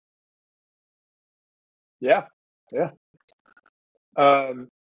trouble. Yeah.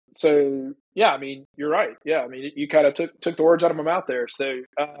 So yeah, I mean, you're right. Yeah, I mean, you kind of took the words out of my mouth there. So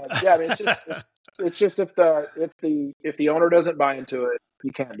yeah, I mean, it's just if the owner doesn't buy into it,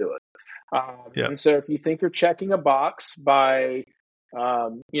 you can't do it. And so if you think you're checking a box by,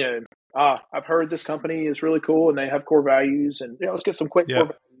 I've heard this company is really cool and they have core values, and let's get some quick core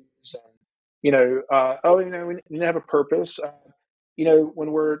values. And, we need to have a purpose.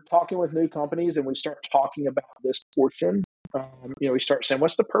 When we're talking with new companies and we start talking about this portion, we start saying,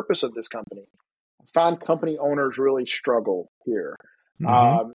 what's the purpose of this company? I find company owners really struggle here.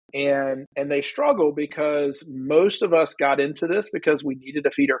 And they struggle because most of us got into this because we needed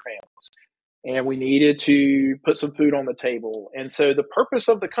to feed our families and we needed to put some food on the table. And so the purpose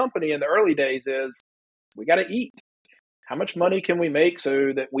of the company in the early days is we got to eat. How much money can we make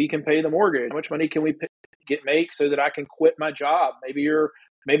so that we can pay the mortgage? How much money can we make so that I can quit my job? Maybe you're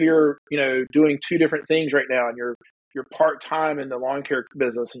doing two different things right now, and you're part-time in the lawn care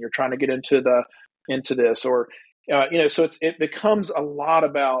business and you're trying to get into this, or so it becomes a lot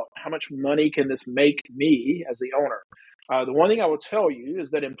about how much money can this make me as the owner. The one thing I will tell you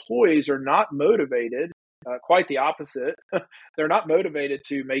is that employees are not motivated, quite the opposite. They're not motivated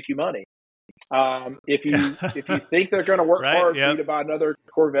to make you money. If you think they're going to work hard for you to buy another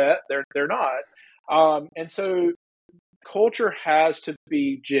Corvette, they're not. And so culture has to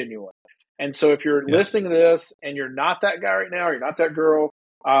be genuine. And so if you're listening to this and you're not that guy right now, or you're not that girl,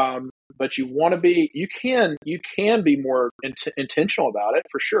 but you want to be, you can be more intentional about it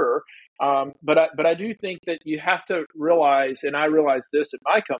for sure. But I do think that you have to realize, and I realized this at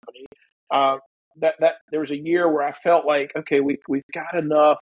my company, that there was a year where I felt like, okay, we've got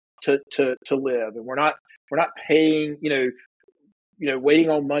enough to live, and we're not paying, waiting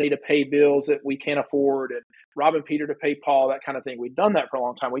on money to pay bills that we can't afford, and robbing Peter to pay Paul, that kind of thing. We've done that for a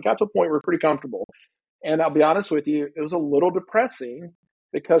long time. We got to a point where we're pretty comfortable. And I'll be honest with you, it was a little depressing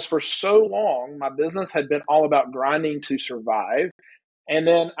because for so long, my business had been all about grinding to survive. And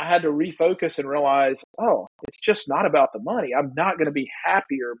then I had to refocus and realize, oh, it's just not about the money. I'm not going to be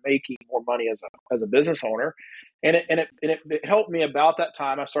happier making more money as a business owner. And it helped me about that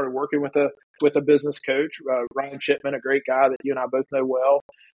time. I started working with a business coach, Ryan Chipman, a great guy that you and I both know well,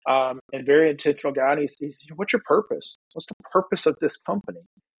 and very intentional guy. And he's what's your purpose? What's the purpose of this company?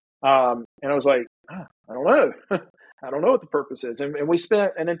 And I was like, I don't know. I don't know what the purpose is. And we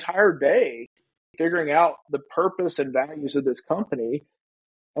spent an entire day figuring out the purpose and values of this company.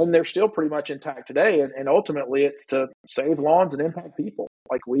 And they're still pretty much intact today. And ultimately, it's to save lawns and impact people.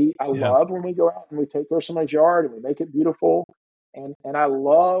 Like I love when we go out and we take care of somebody's yard and we make it beautiful. And I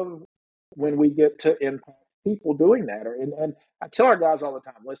love when we get to impact people doing that. And I tell our guys all the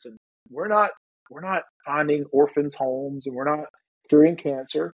time, listen, we're not finding orphans' homes, and we're not curing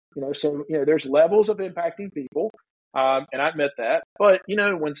cancer. So there's levels of impacting people, and I admit that. But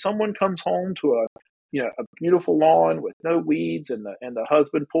when someone comes home to a beautiful lawn with no weeds, and the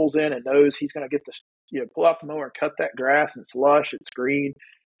husband pulls in and knows he's going to get the pull out the mower and cut that grass, and it's lush, it's green.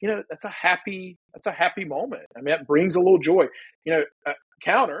 That's a happy moment. I mean, that brings a little joy.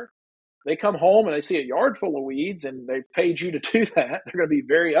 Counter, they come home and they see a yard full of weeds and they've paid you to do that. They're going to be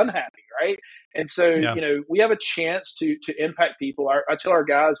very unhappy, right? And so, we have a chance to impact people. I tell our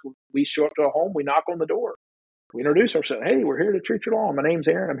guys, we show up to a home, we knock on the door. We introduce ourselves. Hey, we're here to treat your lawn. My name's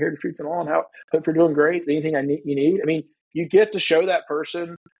Aaron. I'm here to treat your lawn. Hope you're doing great. Anything you need. I mean, you get to show that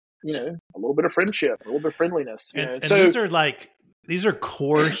person, a little bit of friendship, a little bit of friendliness. And so these are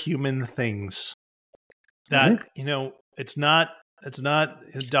core human things that, it's not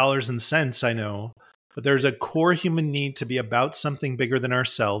dollars and cents, I know, but there's a core human need to be about something bigger than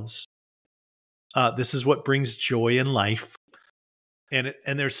ourselves. This is what brings joy in life.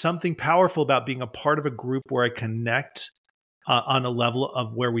 And there's something powerful about being a part of a group where I connect on a level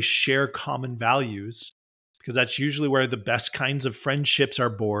of where we share common values, because that's usually where the best kinds of friendships are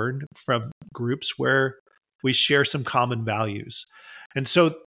born, from groups where we share some common values. And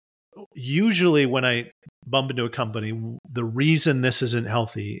so usually when I bump into a company, the reason this isn't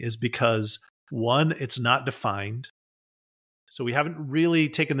healthy is because, one, it's not defined. So we haven't really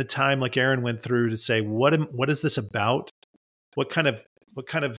taken the time, like Aaron went through, to say, what is this about? What kind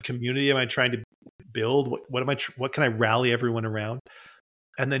of community am I trying to build? What can I rally everyone around?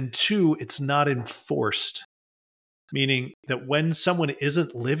 And then two, it's not enforced, meaning that when someone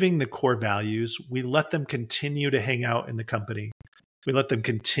isn't living the core values, we let them continue to hang out in the company. We let them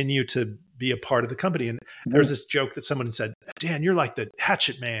continue to be a part of the company. And there's this joke that someone said, Dan, you're like the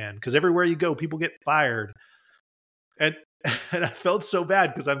hatchet man, because everywhere you go, people get fired. And I felt so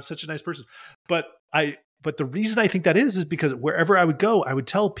bad because I'm such a nice person. But the reason I think that is because wherever I would go, I would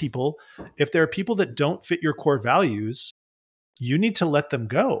tell people, if there are people that don't fit your core values, you need to let them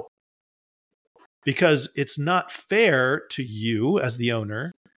go. Because it's not fair to you as the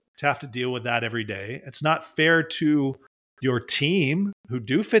owner to have to deal with that every day. It's not fair to your team who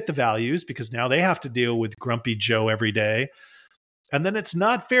do fit the values, because now they have to deal with Grumpy Joe every day. And then it's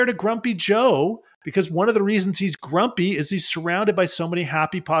not fair to Grumpy Joe, because one of the reasons he's grumpy is he's surrounded by so many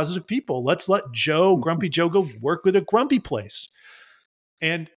happy, positive people. Let's let Grumpy Joe, go work with a grumpy place.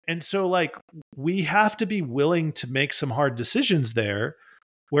 And so, like, we have to be willing to make some hard decisions there,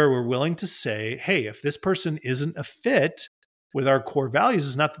 where we're willing to say, hey, if this person isn't a fit with our core values,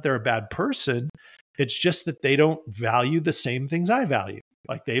 it's not that they're a bad person. It's just that they don't value the same things I value.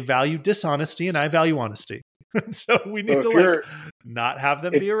 Like, they value dishonesty and I value honesty. So we need to not have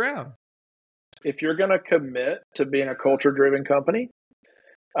them be around. If you're going to commit to being a culture-driven company,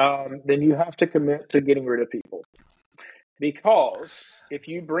 then you have to commit to getting rid of people. Because if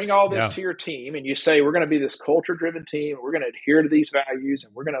you bring all this to your team and you say, we're going to be this culture-driven team, we're going to adhere to these values,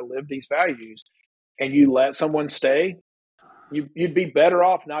 and we're going to live these values, and you let someone stay, you'd be better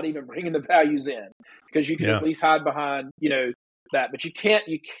off not even bringing the values in, because you can at least hide behind, that. But you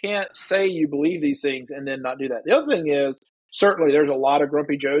can't say you believe these things and then not do that. The other thing is, certainly there's a lot of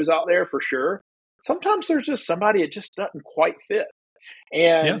grumpy Joes out there for sure. Sometimes there's just somebody that just doesn't quite fit.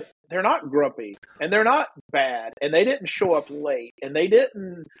 And they're not grumpy, and they're not bad, and they didn't show up late, and they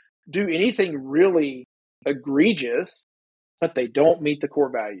didn't do anything really egregious, but they don't meet the core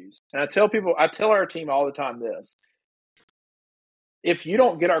values. And I tell our team all the time this: if you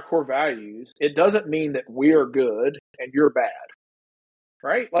don't get our core values, it doesn't mean that we're good and you're bad,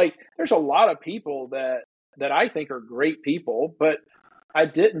 right? Like, there's a lot of people that I think are great people, but I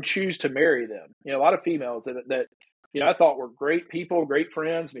didn't choose to marry them. A lot of females that I thought were great people, great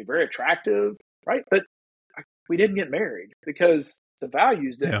friends, very attractive, right? But we didn't get married because the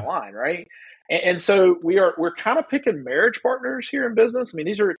values didn't align, right? And so we're kind of picking marriage partners here in business. I mean,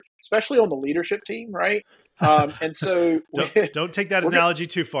 these are especially on the leadership team, right? And so don't take that we're analogy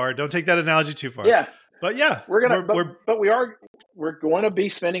too far. Don't take that analogy too far. yeah, But yeah, we're going to be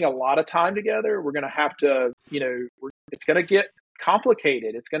spending a lot of time together. We're going to have to, it's going to get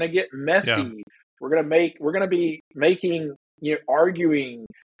complicated. It's going to get messy. Yeah. We're going to be making, arguing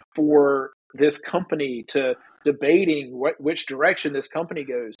for this company, to debating which direction this company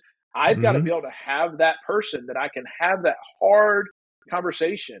goes. I've got to be able to have that person that I can have that hard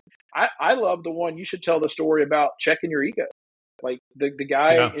conversation. I love the one, you should tell the story about checking your ego. Like the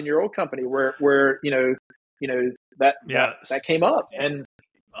guy in your old company where that came up. And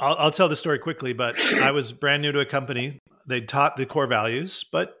I'll tell the story quickly, but I was brand new to a company. They taught the core values,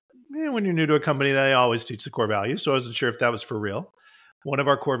 but when you're new to a company, they always teach the core values. So I wasn't sure if that was for real. One of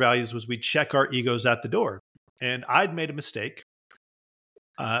our core values was we check our egos at the door. And I'd made a mistake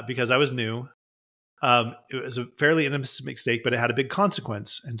because I was new. It was a fairly innocent mistake, but it had a big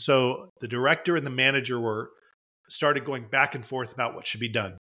consequence. And so the director and the manager started going back and forth about what should be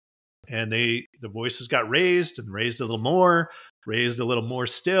done. And the voices got raised and raised a little more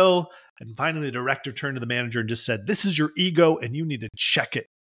still. And finally, the director turned to the manager and just said, "This is your ego and you need to check it."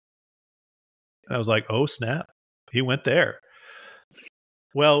 And I was like, oh, snap. He went there.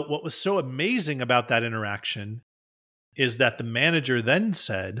 Well, what was so amazing about that interaction is that the manager then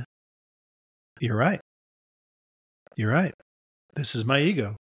said, "You're right. You're right. This is my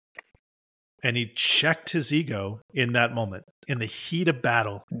ego." And he checked his ego in that moment, in the heat of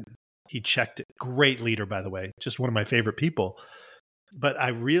battle. He checked it. Great leader, by the way, just one of my favorite people. But I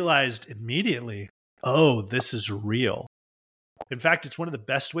realized immediately, oh, this is real. In fact, it's one of the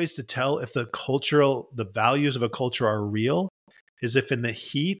best ways to tell if the values of a culture are real is if in the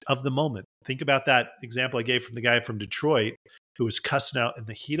heat of the moment, think about that example I gave from the guy from Detroit who was cussing out in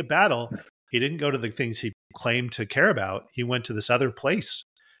the heat of battle. He didn't go to the things he claimed to care about. He went to this other place.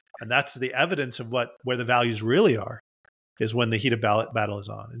 And that's the evidence of where the values really are, is when the heat of battle is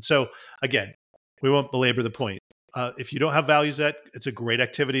on. And so, again, we won't belabor the point. If you don't have values yet, it's a great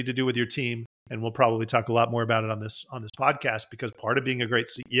activity to do with your team. And we'll probably talk a lot more about it on this podcast, because part of being a great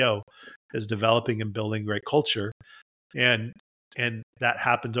CEO is developing and building great culture. And that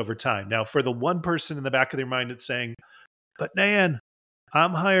happens over time. Now, for the one person in the back of their mind that's saying, "But Dan,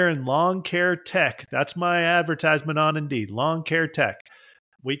 I'm hiring lawn care tech. That's my advertisement on Indeed, lawn care tech.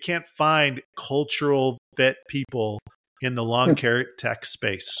 We can't find cultural fit people in the lawn care tech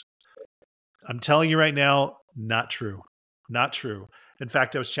space." I'm telling you right now, not true. Not true. In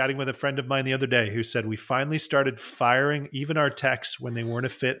fact, I was chatting with a friend of mine the other day who said we finally started firing even our techs when they weren't a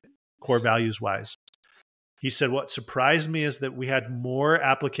fit core values wise. He said, what surprised me is that we had more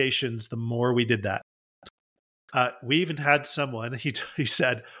applications the more we did that. We even had someone, he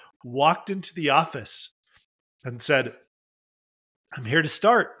said, walked into the office and said, "I'm here to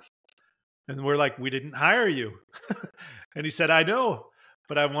start." And we're like, "We didn't hire you." And he said, "I know,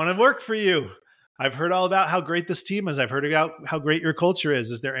 but I want to work for you. I've heard all about how great this team is. I've heard about how great your culture is.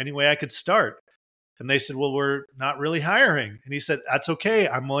 Is there any way I could start?" And they said, "Well, we're not really hiring." And he said, "That's okay.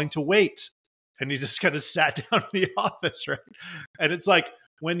 I'm willing to wait." And he just kind of sat down in the office, right? And it's like,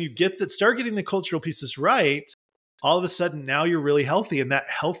 when you start getting the cultural pieces right, all of a sudden now you're really healthy, and that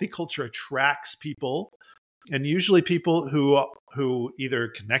healthy culture attracts people. And usually people who either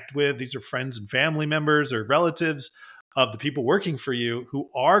connect with, these are friends and family members or relatives of the people working for you who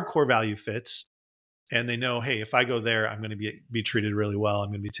are core value fits. And they know, hey, if I go there, I'm going to be treated really well. I'm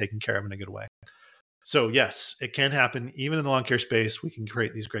going to be taken care of in a good way. So yes, it can happen. Even in the lawn care space, we can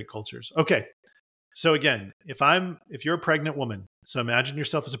create these great cultures. Okay. So again, if you're a pregnant woman, so imagine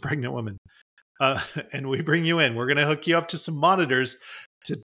yourself as a pregnant woman, and we bring you in, we're going to hook you up to some monitors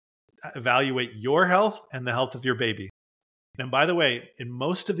to evaluate your health and the health of your baby. And by the way, in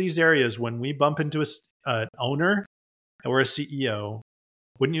most of these areas, when we bump into an owner or a CEO,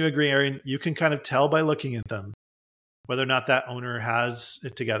 wouldn't you agree, Aaron? You can kind of tell by looking at them whether or not that owner has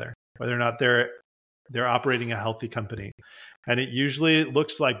it together, whether or not they're operating a healthy company. And it usually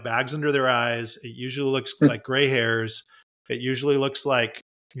looks like bags under their eyes. It usually looks like gray hairs. It usually looks like,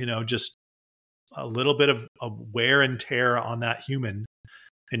 just a little bit of wear and tear on that human.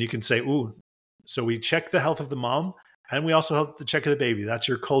 And you can say, ooh, so we check the health of the mom, and we also help the check of the baby. That's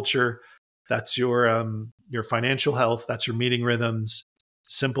your culture. That's your financial health. That's your meeting rhythms,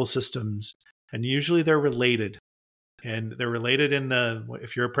 simple systems. And usually they're related. And they're related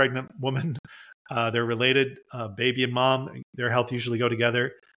if you're a pregnant woman, they're related, baby and mom, their health usually go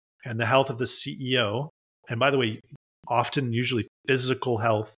together. And the health of the CEO, and by the way, often usually physical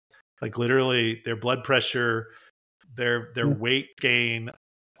health, like literally their blood pressure, their weight gain,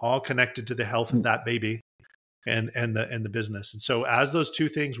 all connected to the health of that baby and the business. And so as those two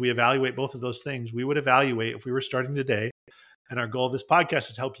things, we evaluate both of those things. We would evaluate if we were starting today. And our goal of this podcast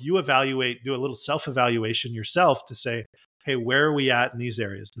is to help you evaluate, do a little self-evaluation yourself to say, hey, where are we at in these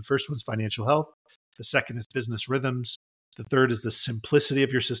areas? The first one's financial health. The second is business rhythms. The third is the simplicity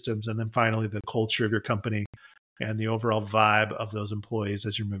of your systems. And then finally, the culture of your company and the overall vibe of those employees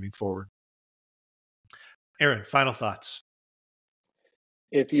as you're moving forward. Aaron, final thoughts.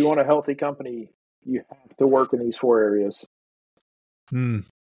 If you want a healthy company, you have to work in these 4 areas. Pretty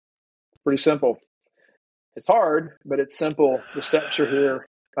simple. It's hard, but it's simple. The steps are here.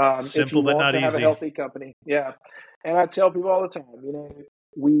 Simple, but not easy. If you want to have a healthy company. Yeah. And I tell people all the time,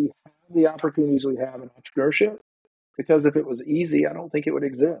 we have the opportunities we have in entrepreneurship because if it was easy, I don't think it would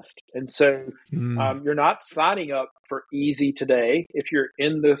exist. And so you're not signing up for easy today. If you're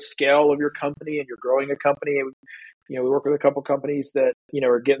in the scale of your company and you're growing a company, we work with a couple companies that,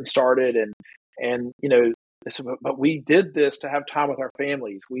 are getting started and but we did this to have time with our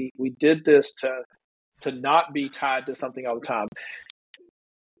families. We did this to not be tied to something all the time.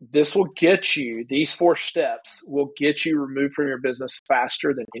 This will get you, these 4 steps will get you removed from your business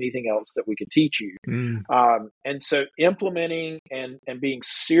faster than anything else that we could teach you. And so implementing and being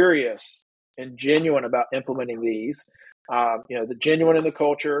serious and genuine about implementing these, the genuine in the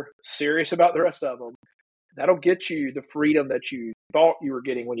culture, serious about the rest of them, that'll get you the freedom that you thought you were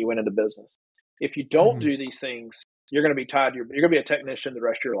getting when you went into business. If you don't do these things, you're going to be tied. You're going to be a technician the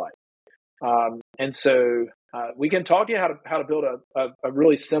rest of your life. And so we can talk to you how to build a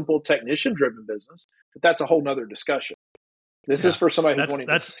really simple technician-driven business, but that's a whole nother discussion. This is for somebody who's wanting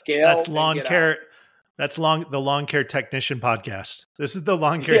to scale. That's lawn care. That's the lawn care technician podcast. This is the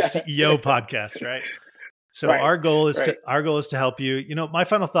lawn care CEO podcast, right? So our goal is to help you. My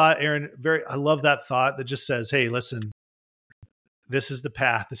final thought, Aaron. I love that thought that just says, "Hey, listen, this is the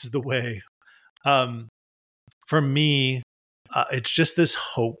path. This is the way." For me, it's just this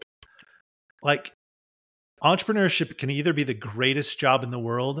hope. Like, entrepreneurship can either be the greatest job in the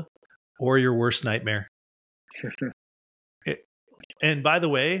world or your worst nightmare. And by the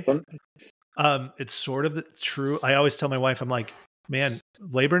way, it's sort of true. I always tell my wife, I'm like, man,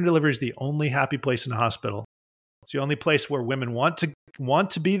 labor and delivery is the only happy place in a hospital. It's the only place where women want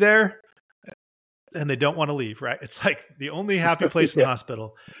to be there and they don't want to leave, right? It's like the only happy place in the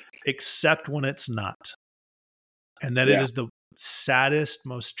hospital, except when it's not. And then it is the saddest,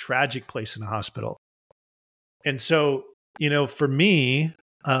 most tragic place in a hospital. And so, for me,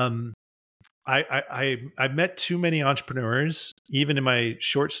 I've met too many entrepreneurs, even in my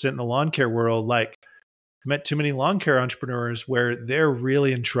short stint in the lawn care world. Like, I met too many lawn care entrepreneurs where they're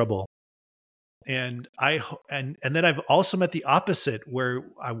really in trouble. And and then I've also met the opposite, where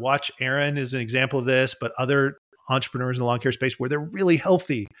I watch Aaron as an example of this, but other entrepreneurs in the lawn care space where they're really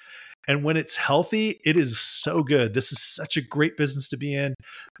healthy. And when it's healthy, it is so good. This is such a great business to be in.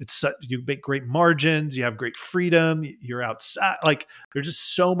 You make great margins. You have great freedom. You're outside. Like, there's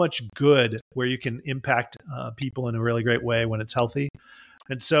just so much good where you can impact people in a really great way when it's healthy.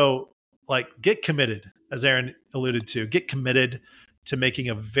 And so, get committed, as Aaron alluded to. Get committed to making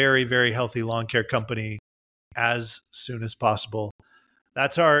a very, very healthy lawn care company as soon as possible.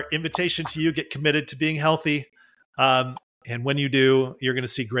 That's our invitation to you. Get committed to being healthy. And when you do, you're going to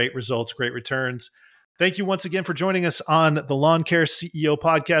see great results, great returns. Thank you once again for joining us on the Lawn Care CEO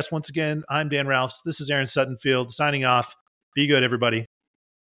podcast. Once again, I'm Dan Ralphs. This is Aaron Suttonfield signing off. Be good, everybody.